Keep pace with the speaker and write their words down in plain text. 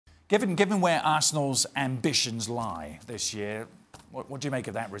Given where Arsenal's ambitions lie this year, what do you make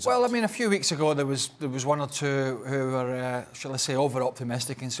of that result? Well, I mean, a few weeks ago there was one or two who were, shall I say,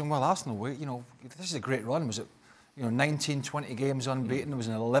 over-optimistic and saying, well, Arsenal, you know, this is a great run. Was it, you know, 19, 20 games unbeaten? There was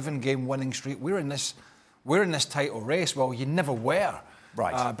an 11-game winning streak. We're in this title race. Well, you never were.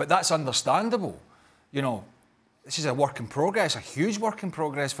 Right. But that's understandable. You know, this is a work in progress, a huge work in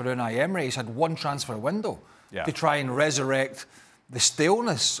progress for Unai Emery. He's had one transfer window to try and resurrect the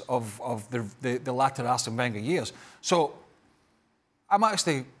staleness of the latter Arsene Wenger years. So I'm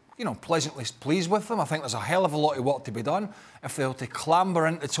actually, you know, pleasantly pleased with them. I think there's a hell of a lot of work to be done. If they were to clamber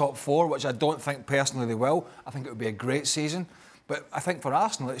into the top four, which I don't think personally they will, I think it would be a great season. But I think for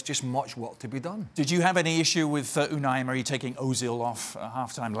Arsenal, it's just much work to be done. Did you have any issue with Unai Emery taking Ozil off at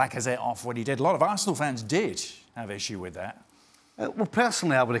half-time, Lacazette off when he did? A lot of Arsenal fans did have issue with that. Well,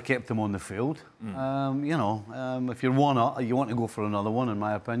 personally, I would have kept him on the field. You know, if you're one up, you want to go for another one, in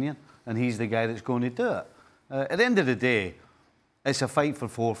my opinion, and he's the guy that's going to do it. At the end of the day, it's a fight for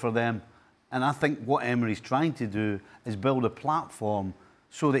four for them, and I think what Emery's trying to do is build a platform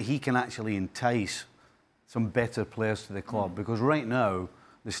so that he can actually entice some better players to the club. Because right now,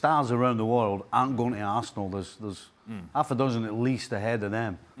 the stars around the world aren't going to Arsenal. There's half a dozen at least ahead of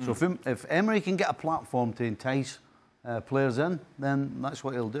them. So if Emery can get a platform to entice players in, then that's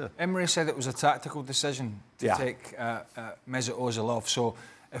what he'll do. Emery said it was a tactical decision to take Mesut Ozil off. So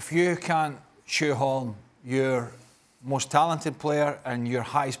if you can't shoehorn your most talented player and your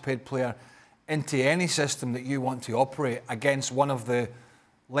highest paid player into any system that you want to operate against one of the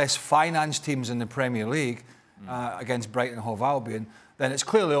less financed teams in the Premier League, against Brighton and Hove Albion, then it's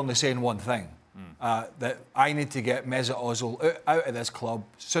clearly only saying one thing, that I need to get Mesut Ozil out of this club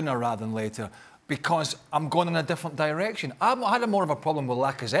sooner rather than later, because I'm going in a different direction. I had more of a problem with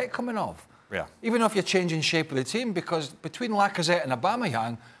Lacazette coming off. Yeah. Even if you're changing shape of the team, because between Lacazette and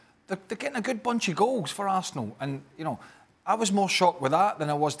Aubameyang, they're getting a good bunch of goals for Arsenal. And, you know, I was more shocked with that than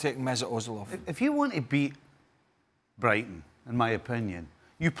I was taking Mesut Ozil off. If you want to beat Brighton, in my opinion,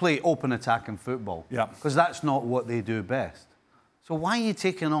 you play open attacking football. Yeah. Because that's not what they do best. So why are you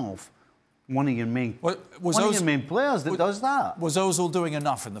taking off one of your main players that does that? Was Ozil doing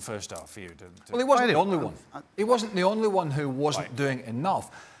enough in the first half for you? Well, he wasn't the only one. He wasn't the only one who wasn't doing enough.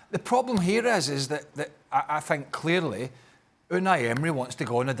 The problem here is that I think clearly Unai Emery wants to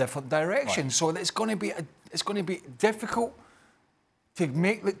go in a different direction. So it's going to be difficult to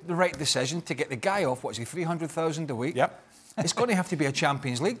make the right decision to get the guy off. What is he, 300,000 a week? Yep. It's going to have to be a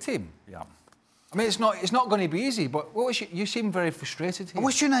Champions League team. Yeah. I mean, it's not going to be easy, but you seem very frustrated here. I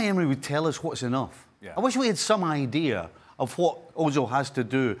wish Unai Emery would tell us what's enough. Yeah. I wish we had some idea of what Ozil has to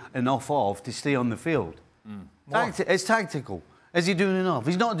do enough of to stay on the field. It's tactical. Is he doing enough?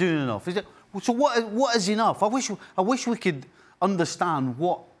 He's not doing enough. So what is enough? I wish we could understand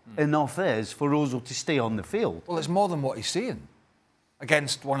what enough is for Ozil to stay on the field. Well, it's more than what he's saying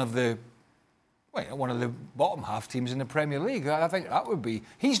against one of the bottom half teams in the Premier League. I think that would be.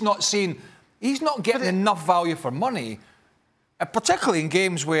 He's not getting enough value for money, particularly in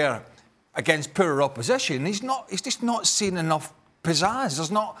games where against poorer opposition. He's just not seeing enough pizzazz.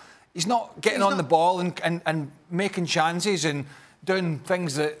 He's not getting on the ball and making chances and doing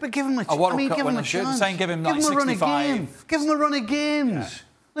things that give him a World Cup winner should. Saying give him like 65. Give him a run of games. Yeah.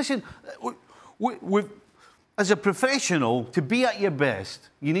 Listen, as a professional, to be at your best,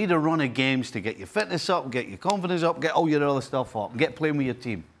 you need a run of games to get your fitness up, get your confidence up, get all your other stuff up, get playing with your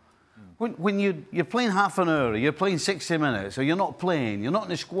team. When you're playing half an hour, you're playing 60 minutes, or you're not playing, you're not in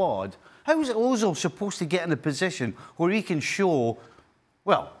the squad, how is Ozil supposed to get in a position where he can show,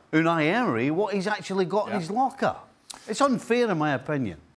 well, Unai Emery, what he's actually got in his locker? It's unfair, in my opinion.